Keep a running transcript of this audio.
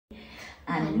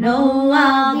I know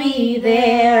I'll be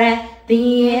there at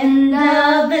the end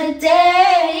of the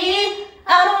day.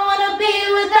 I don't wanna be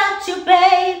without you,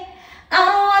 babe. I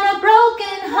don't want a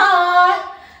broken heart.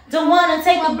 Don't wanna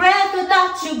take a breath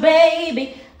without you,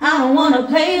 baby. I don't wanna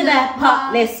play that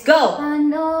part. Let's go. I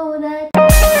know that.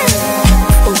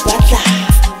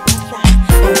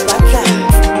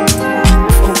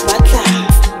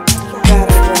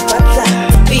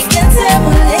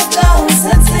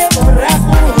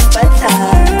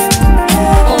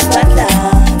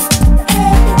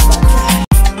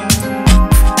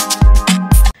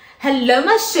 Hello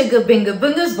my sugar bingo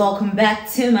bingers, welcome back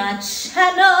to my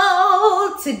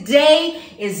channel. Today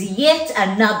is yet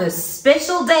another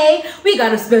special day. We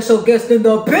got a special guest in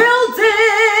the building.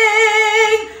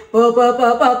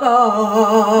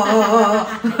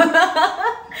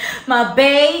 My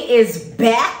bae is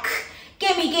back.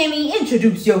 Gimme,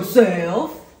 introduce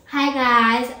yourself. Hi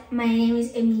guys, my name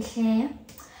is Emihle.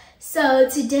 So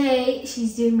today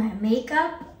she's doing my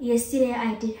makeup. Yesterday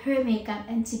I did her makeup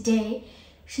and today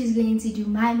she's going to do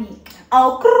my makeup.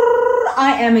 Oh,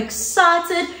 I am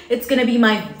excited. It's gonna be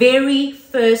my very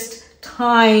first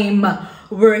time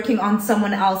working on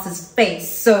someone else's face.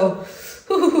 So,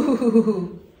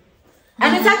 and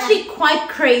it's actually quite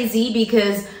crazy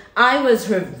because I was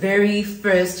her very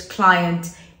first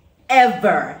client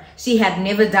ever. She had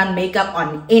never done makeup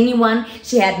on anyone.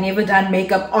 She had never done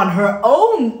makeup on her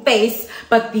own face,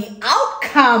 but the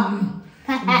outcome,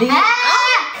 baby.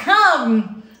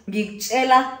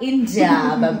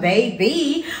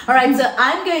 All right, so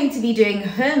I'm going to be doing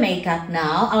her makeup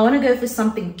now. I want to go for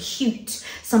something cute,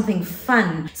 something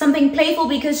fun, something playful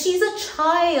because she's a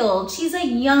child. She's a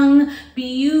young,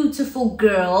 beautiful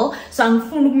girl. So I'm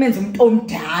you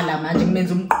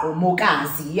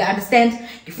understand?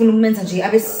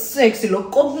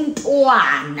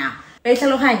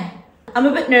 I'm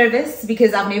a bit nervous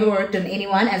because I've never worked on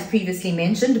anyone as previously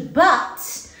mentioned, but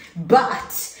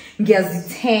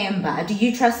Ngiyazithemba. Do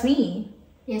you trust me?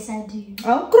 Yes, I do.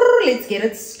 Oh, let's get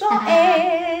it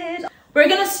started. We're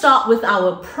gonna start with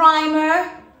our primer.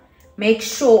 Make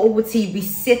sure we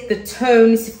set the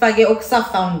tone. Sifake oksa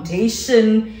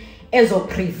foundation ezo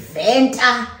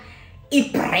preventa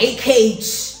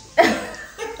breakage.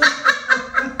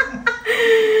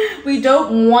 We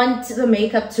don't want the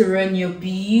makeup to ruin your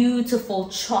beautiful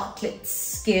chocolate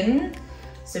skin.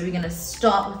 So we're gonna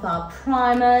start with our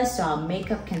primer so our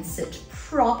makeup can sit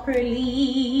properly.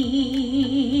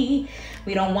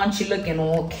 We don't want you looking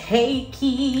all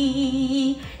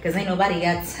cakey because ain't nobody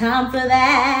got time for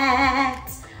that.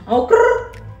 Oh,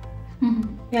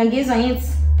 yeah, guess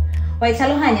it's why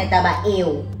talohanya taba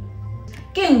ew.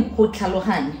 King ho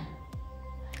talohanya.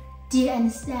 Do you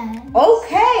understand?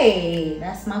 Okay,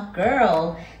 that's my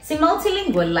girl. Si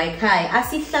multilingual like hi.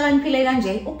 Asihlakan pile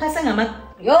kanje. Upasa ngama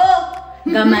yo.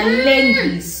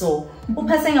 Ngamalengiso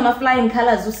uphase ngama flying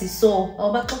colors usiso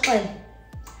awubaxoxela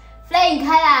flying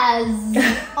colors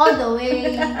all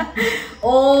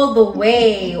the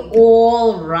way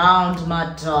all round my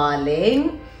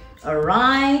darling. All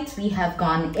right, we have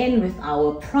gone in with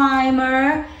our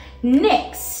primer.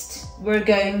 Next we're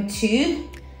going to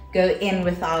go in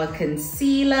with our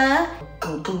concealer.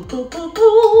 I'll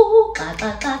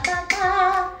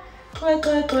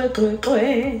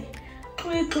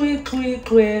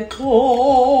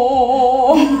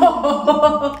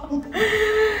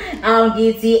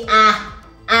get it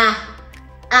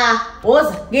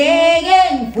was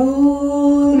getting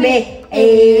fume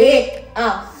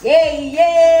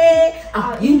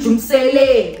you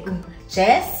sele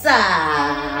chesa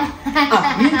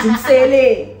you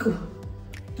sele.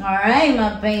 All right, my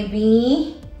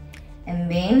baby.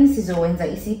 And then sizowenza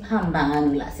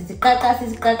isiphambano la siziqaqa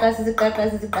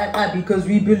because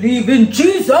we believe in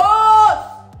Jesus.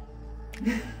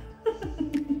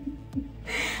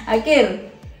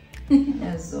 Again.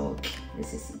 So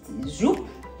this is it. Zoop.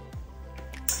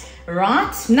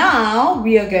 Right, now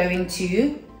we are going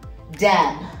to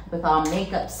dab with our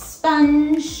makeup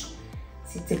sponge.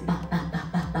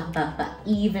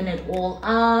 Even it all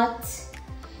out.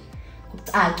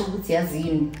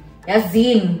 Yazin.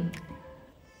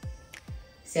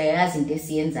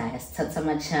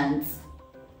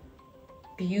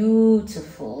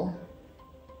 Beautiful.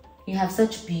 You have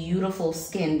such beautiful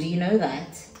skin. Do you know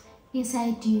that? Yes,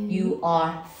 I do. You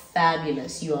are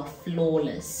fabulous. You are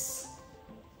flawless.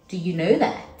 Do you know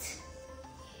that?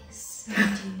 Yes,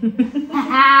 I do.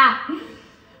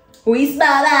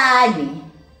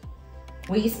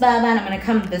 I'm going to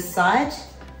come this side.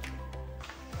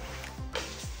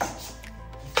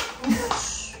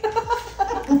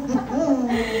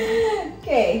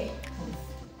 Okay.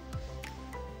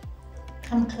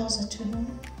 Come. closer to her.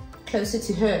 Closer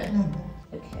to her?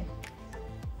 Okay.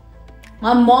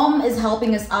 My mom is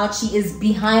helping us out. She is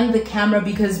behind the camera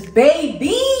because,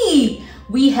 baby,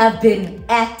 we have been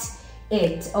at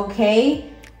it,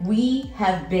 okay? We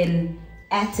have been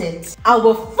at it.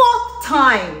 Our 4th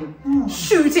time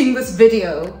shooting this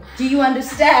video. Do you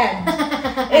understand?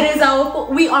 It is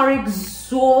we are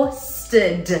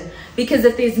exhausted because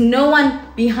if there's no one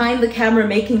behind the camera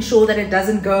making sure that it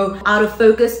doesn't go out of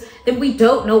focus, then we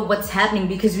don't know what's happening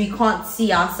because we can't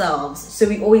see ourselves. So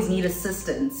we always need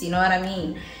assistance, you know what I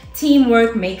mean?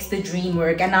 Teamwork makes the dream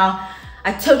work. And now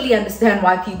I totally understand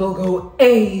why people go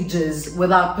ages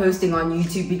without posting on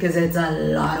YouTube because it's a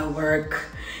lot of work.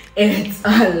 It's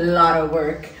a lot of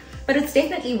work, but it's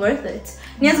definitely worth it.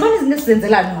 Hey, it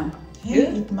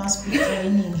must be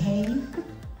training, hey?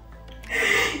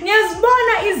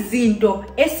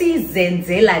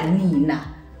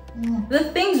 The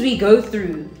things we go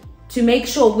through to make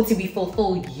sure we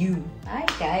fulfill you. Hi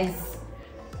guys.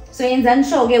 So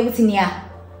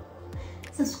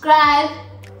Subscribe,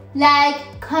 like,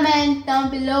 comment down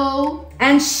below,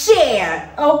 and share.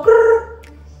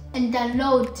 and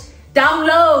download.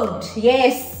 Download,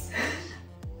 yes.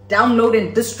 Download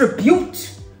and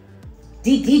distribute.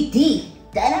 DDD.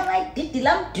 Dynamite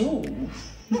Didilam do.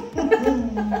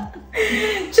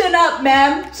 Chin up,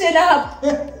 ma'am. Chin up.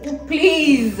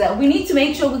 Please. We need to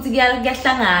make sure we together get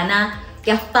fana,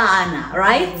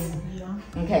 right? Yeah.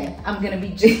 Okay, I'm gonna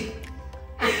be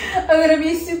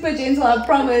super gentle, I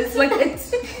promise. Like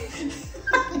it's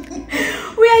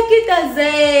we are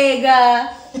Kitazega.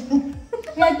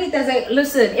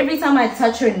 Listen, every time I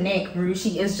touch her neck, bro,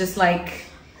 she is just like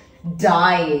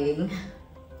dying.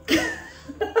 She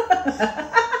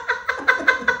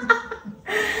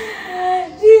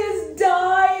is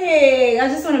dying. I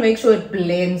just want to make sure it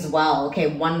blends well. Okay,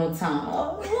 one more time.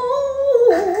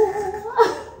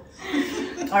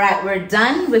 All right, we're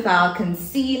done with our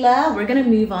concealer. We're gonna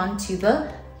move on to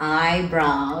the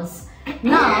eyebrows.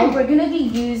 Now we're gonna be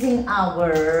using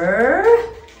our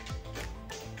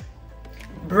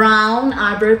brown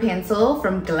eyebrow pencil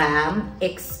from Glam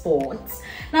Exports.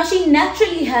 Now she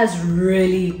naturally has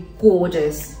really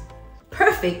gorgeous,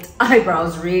 perfect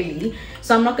eyebrows really.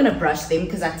 So I'm not gonna brush them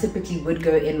because I typically would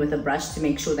go in with a brush to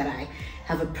make sure that I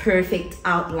have a perfect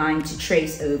outline to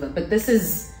trace over. But this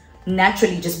is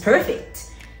naturally just perfect.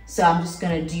 So I'm just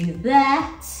gonna do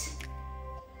that.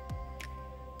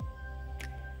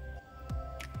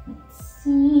 Let's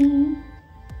see.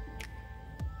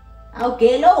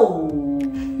 Okay, low.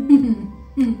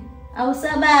 Oh,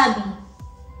 Sababi.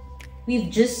 We've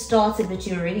just started, but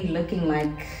you're already looking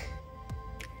like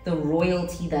the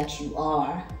royalty that you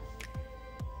are.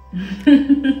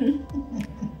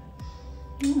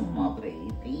 Oh, my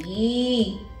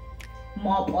baby.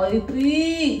 My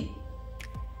baby.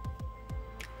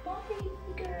 My baby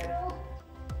girl.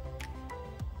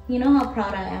 You know how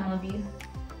proud I am of you?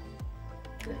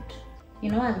 Good.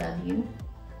 You know I love you.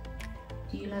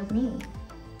 Do you love me?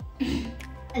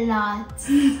 A lot.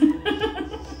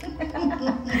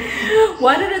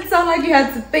 Why did it sound like you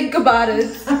had to think about it?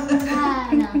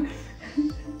 No.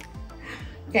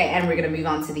 Okay, and we're gonna move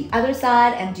on to the other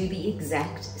side and do the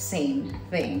exact same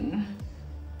thing.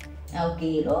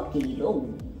 Okay, okay,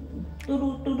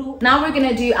 now we're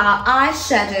gonna do our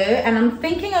eyeshadow, and I'm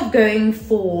thinking of going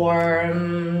for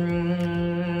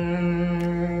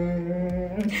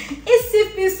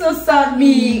isifiso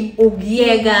sami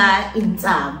ukuyeka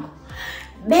intamo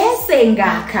bese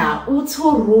ngakha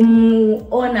uthurumu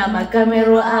ona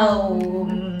makamero awu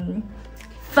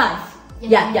 5.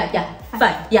 Yeah.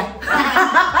 5. Yeah.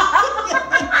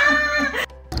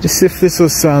 Isifiso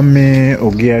sami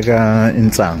ukuyeka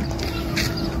intamo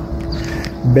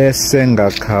bese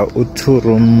ngakha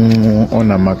uthurumu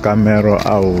ona makamero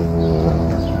awu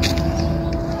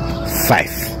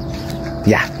 5.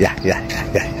 Yeah.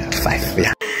 5.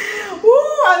 Yeah.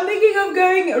 Ooh, I'm thinking of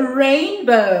going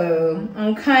rainbow.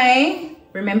 Okay.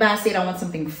 Remember I said I want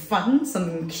something fun,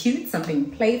 something cute, something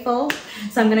playful.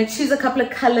 So I'm gonna choose a couple of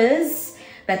colors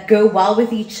that go well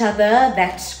with each other,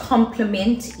 that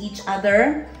complement each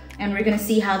other, and we're gonna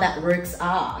see how that works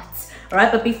out. All right,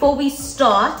 but before we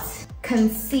start,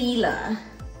 concealer,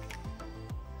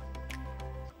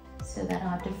 so that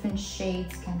our different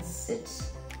shades can sit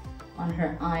on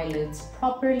her eyelids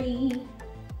properly.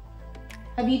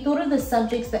 Have you thought of the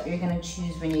subjects that you're gonna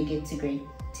choose when you get to grade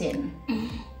 10?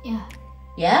 Yeah.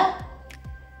 Yeah?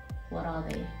 What are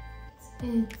they?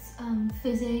 It's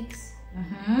physics,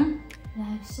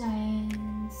 life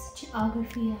science,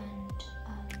 geography,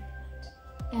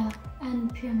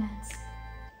 and pure maths.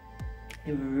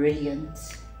 Brilliant.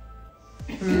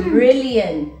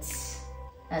 Brilliant.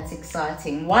 That's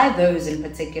exciting. Why those in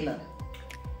particular?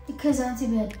 Because I want to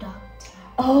be a doctor.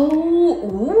 Oh,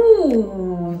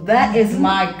 ooh, that is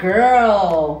my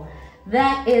girl.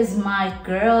 That is my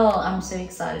girl. I'm so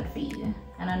excited for you.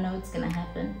 And I know it's gonna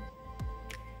happen.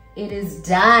 It is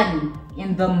done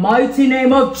in the mighty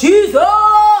name of Jesus.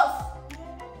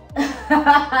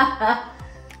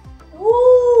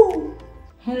 Woo!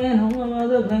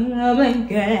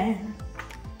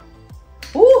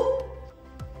 Woo!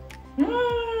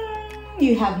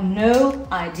 You have no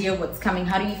idea what's coming.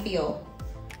 How do you feel?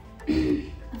 I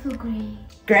feel great.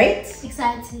 Great?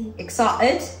 Excited.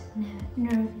 Excited? No,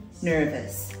 nervous.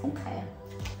 Nervous. Okay.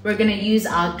 We're gonna use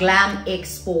our Glam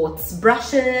Exports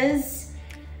brushes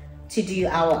to do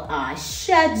our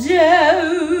eyeshadow.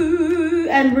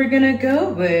 And we're gonna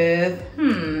go with,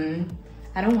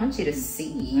 I don't want you to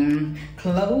see.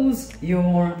 Close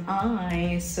your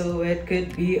eyes so it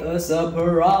could be a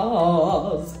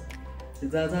surprise.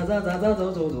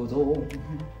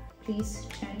 Please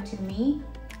turn to me.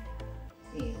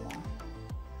 There you are.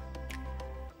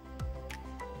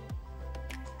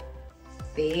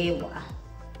 There you are.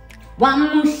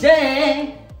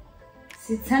 Wamuhle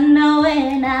sithanda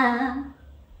wena.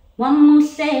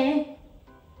 Wamuhle.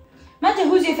 Manje,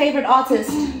 who's your favorite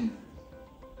artist?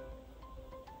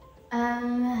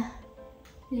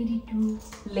 Lady Do.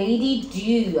 Lady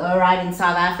Do. All right, in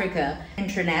South Africa.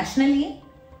 Internationally?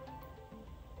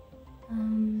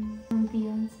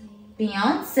 Beyonce.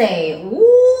 Beyonce.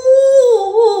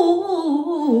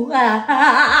 Ooh.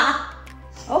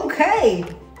 Okay.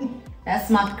 That's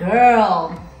my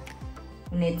girl.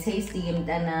 Une-tasty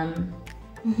mtanam.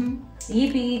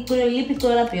 Yippee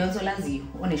kola Beyonce olaziyo.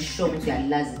 One-show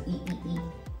uyalazi.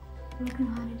 Broken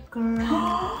Hearted Girl.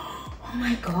 Oh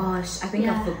my gosh, I think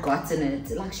I've forgotten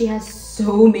it. Like, she has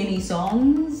so many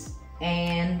songs,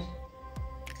 and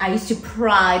I used to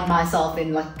pride myself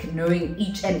in like knowing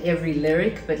each and every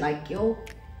lyric, but like, yo,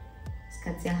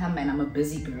 man, I'm a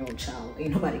busy girl, child.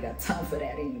 Ain't nobody got time for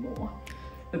that anymore.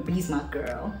 But B's my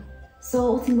girl.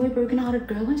 So, what's in my Broken Hearted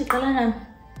Girl?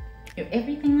 You're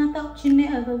everything I thought you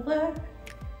never were.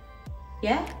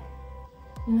 Yeah?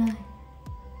 Right.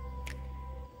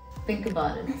 Think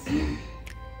about it.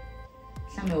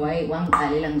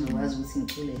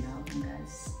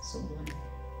 Guys, so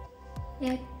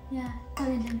Yeah.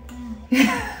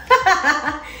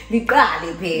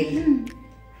 Liqale phela.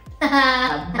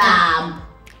 Bam.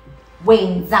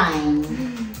 Wenzani.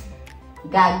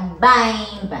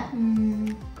 Ngakubamba.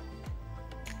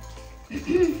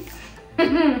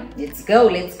 Let's go,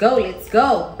 let's go, let's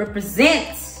go.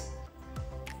 Represent.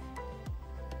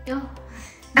 Yo.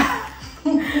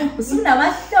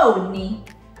 Usunamahloni.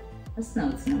 That's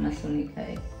not usunamahloni,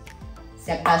 okay.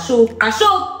 Siyaqashuqa.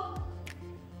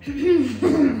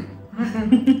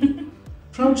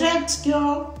 Project,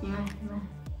 girl.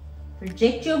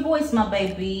 Project your voice, my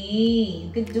baby.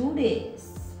 You could do this.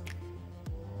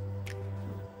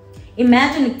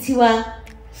 Imagine Tiwa,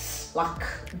 like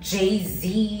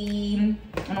Jay-Z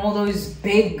and all those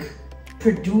big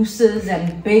producers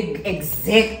and big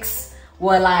execs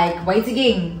were like, wait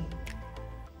again.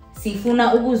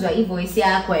 Sifuna ukuzwa ivoice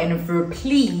yakho, and if we're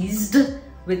pleased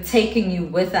with taking you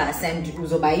with us and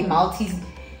uzoba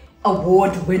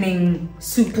multi-award-winning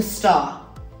superstar,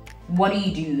 what do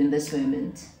you do in this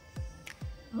moment?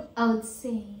 I would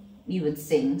sing. You would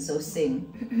sing, so sing.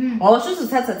 No.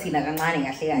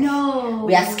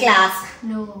 We are class.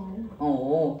 No.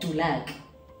 Oh, too lag.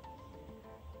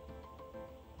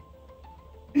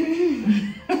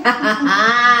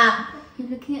 You're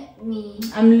looking at me.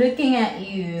 I'm looking at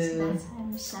you. So that's why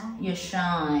I'm shy. You're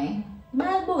shy.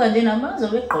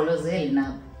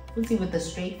 With a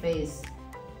straight face.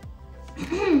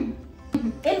 In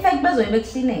fact,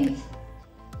 cleaning.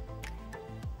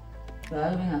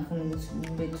 Well, I'm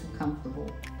too comfortable.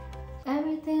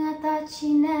 Everything I thought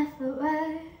you never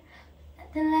were,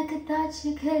 nothing like I thought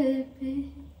you could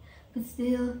be, but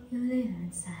still you live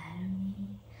inside of me.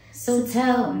 So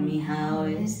tell me, how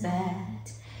is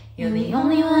that? You're the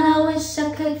only one I wish I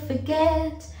could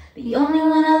forget, the only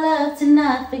one I love to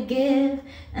not forgive.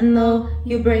 And though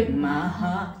you break my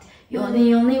heart, you're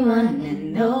the only one.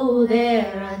 And know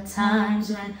there are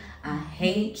times when I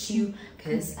hate you,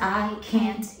 'cause I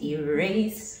can't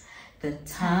erase the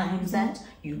times that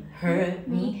you hurt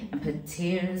me and put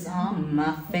tears on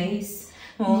my face.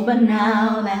 Oh, but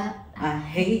now that I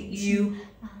hate you,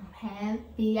 I'm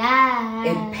happy.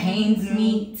 it pains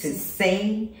me to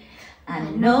say, I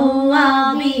know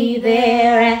I'll be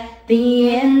there at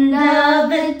the end of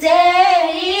the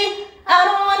day. I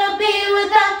don't wanna be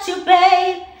without you,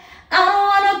 babe. I don't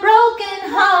want a broken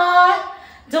heart.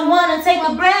 Don't wanna take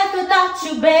my breath without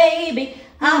you, baby.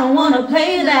 I don't wanna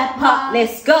play that part.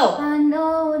 Let's go. I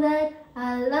know that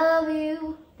I love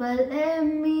you, but let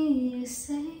me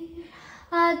say,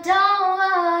 I don't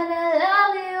wanna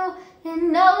love you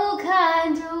in no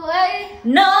kind of way.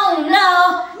 No, I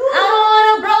don't want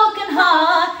a broken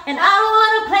heart, and I don't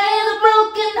wanna play the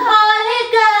broken-hearted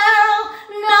girl.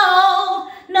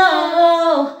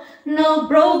 No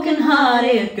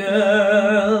broken-hearted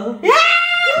girl. Yeah!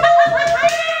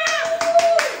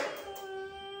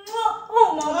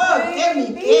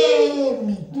 Give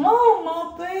me. Oh, my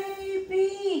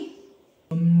baby.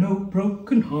 I'm no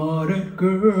broken-hearted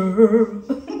girl.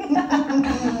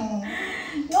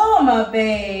 Oh, my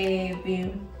baby.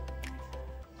 You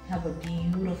have a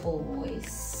beautiful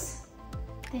voice.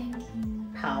 Thank you.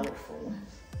 Powerful.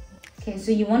 Okay,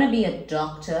 so you want to be a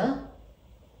doctor.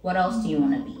 What else do you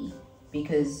want to be?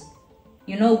 Because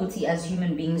you know, Guti, as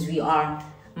human beings, we are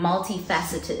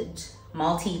multifaceted,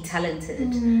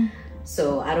 multi-talented.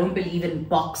 So I don't believe in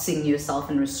boxing yourself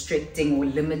and restricting or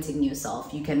limiting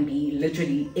yourself. You can be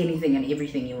literally anything and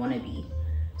everything you want to be.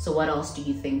 So what else do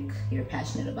you think you're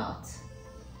passionate about?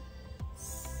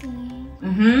 Singing.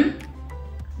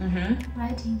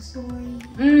 Writing stories.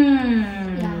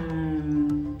 Yeah.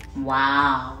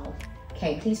 Wow.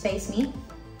 Okay, please face me.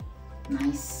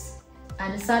 Nice.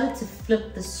 I decided to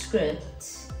flip the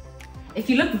script. If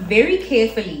you look very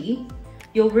carefully,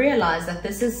 you'll realize that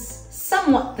this is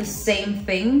somewhat the same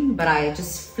thing, but I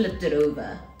just flipped it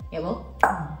over. Yeah, well.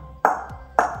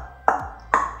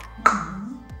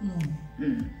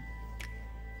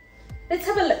 Let's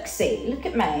have a look, see. Look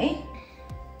at me.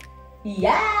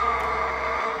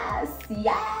 Yes,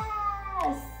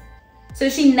 yes. So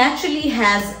she naturally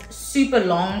has super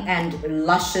long and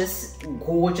luscious,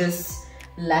 gorgeous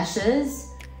lashes.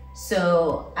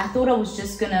 So I thought I was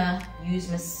just gonna use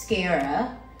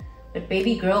mascara. But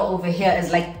baby girl over here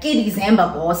is like, Kitty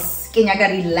Zamba boss,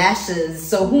 Kenyagari lashes.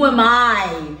 So who am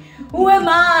I? Who am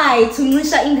I to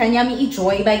Nisha Inkanyami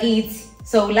Ijoy Bagit?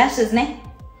 So lashes, ne?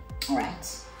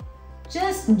 Alright.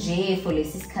 Just J for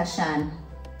Lesis Kashan.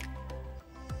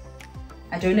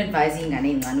 I don't advise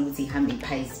ingane ngane ukuthi ihambe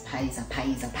phaiza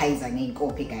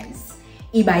ngenkope, guys.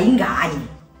 Iba ingane.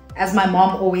 As my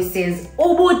mom always says,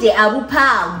 obude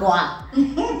abupagwa.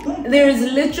 There is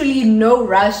literally no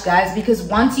rush, guys, because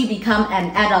once you become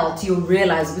an adult, you'll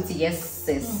realize, yes,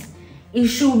 sis,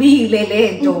 ishubile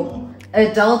lento.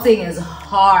 Adulting is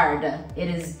hard. It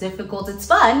is difficult. It's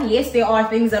fun. Yes, there are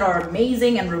things that are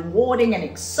amazing and rewarding and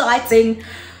exciting,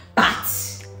 but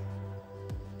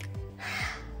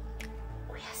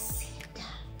we are sitting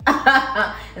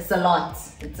down. It's a lot.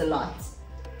 It's a lot.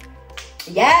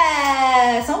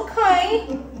 Yes, okay.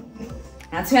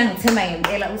 That's when I tell my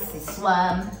umbrella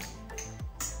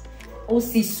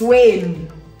swim.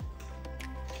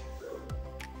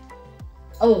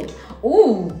 Oh,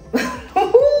 ooh.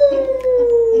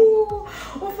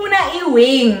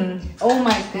 Wing. Oh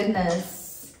my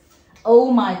goodness.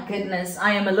 Oh my goodness.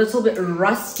 I am a little bit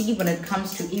rusty when it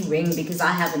comes to e-ring because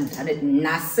I haven't done it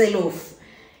naseloof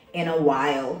in a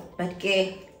while. But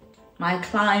my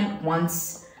client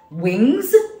wants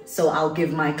wings, so I'll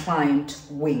give my client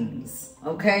wings.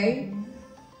 Okay?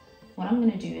 What I'm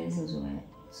gonna do is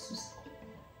just,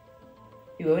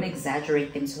 you won't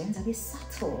exaggerate them, so it's be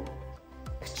subtle.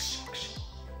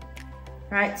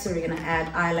 Right, so we're gonna add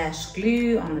eyelash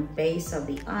glue on the base of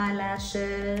the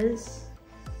eyelashes.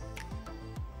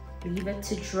 Leave it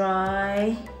to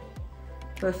dry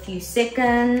for a few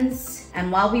seconds.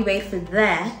 And while we wait for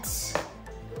that,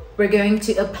 we're going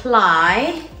to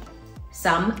apply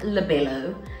some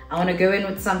labello. I wanna go in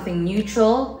with something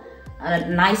neutral, a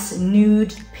nice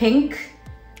nude pink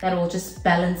that will just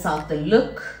balance out the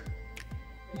look.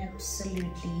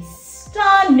 Absolutely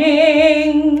stunning.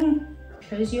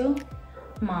 Close your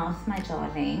mouth, my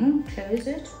darling. Close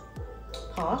it.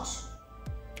 Part.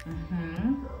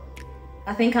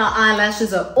 I think our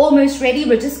eyelashes are almost ready.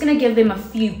 We're just gonna give them a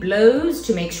few blows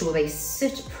to make sure they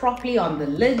sit properly on the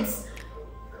lids.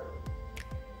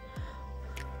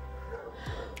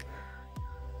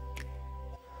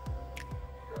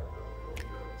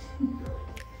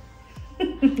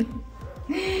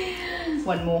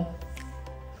 One more.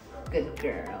 Good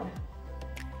girl.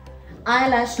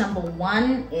 Eyelash number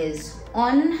 1 is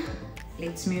on.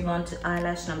 Let's move on to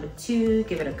eyelash number 2.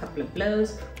 Give it a couple of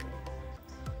blows.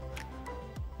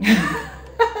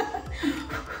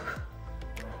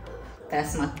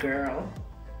 That's my girl.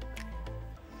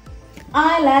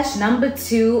 Eyelash number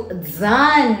 2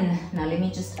 done. Now let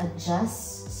me just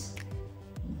adjust.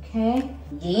 Okay.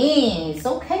 Yes.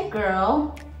 Okay,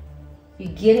 girl.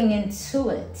 You're getting into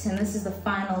it. And this is the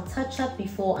final touch-up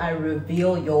before I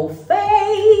reveal your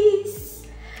face.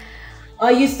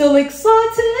 Are you still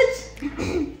excited?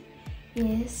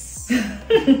 Yes. All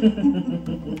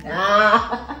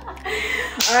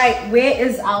right, where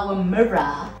is our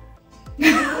mirror?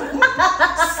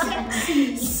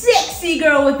 Sexy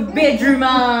girl with bedroom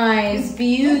eyes.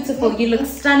 Beautiful. You look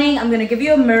stunning. I'm gonna give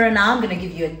you a mirror now. I'm gonna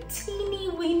give you a teeny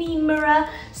weeny mirror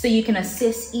so you can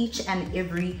assess each and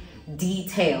every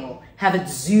detail. Have it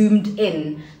zoomed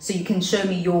in so you can show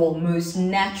me your most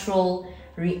natural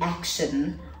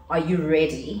reaction. Are you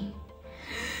ready?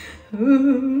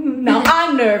 Now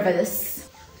I'm nervous.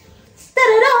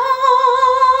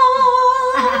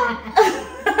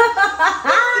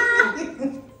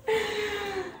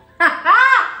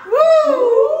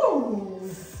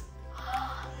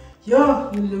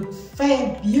 Yo, you look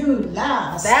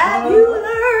fabulous.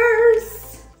 Fabulous.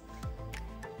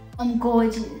 I'm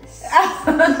gorgeous.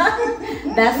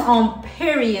 That's on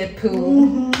period,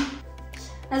 Pooh.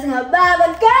 That's my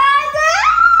Baba guys.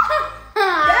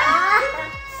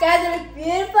 Guys look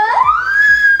beautiful.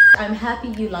 I'm happy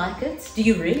you like it. Do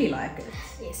you really like it?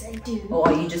 Yes, I do. Or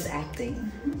are you just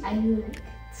acting? I do.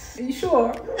 Are you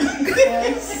sure?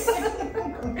 Yes.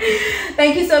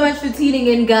 Thank you so much for tuning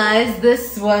in, guys.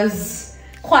 This was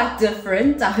quite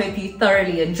different. I hope you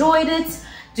thoroughly enjoyed it.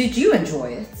 Did you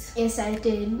enjoy it? Yes, I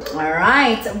did. All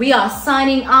right, we are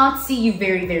signing out. See you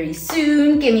very, very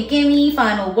soon. Gimme,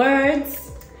 final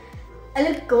words. I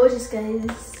look gorgeous,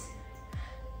 guys.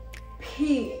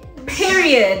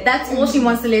 Period. That's all she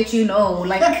wants to let you know.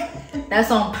 Like, that's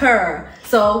on per.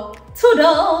 So,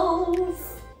 toodles.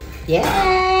 Yes.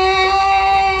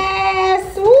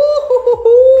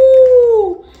 Woo-hoo-hoo-hoo.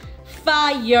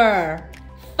 Fire.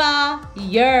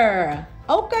 Fire.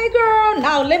 Okay, girl.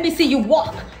 Now let me see you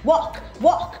walk. Walk.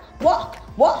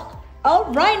 All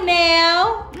right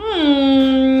now.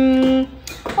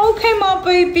 Okay, my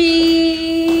baby.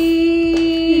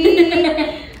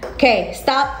 Okay,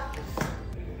 stop.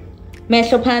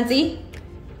 Mash your pansy.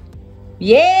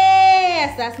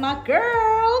 Yes, that's my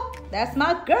girl. That's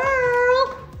my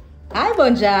girl. Hi,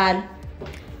 Bonjan.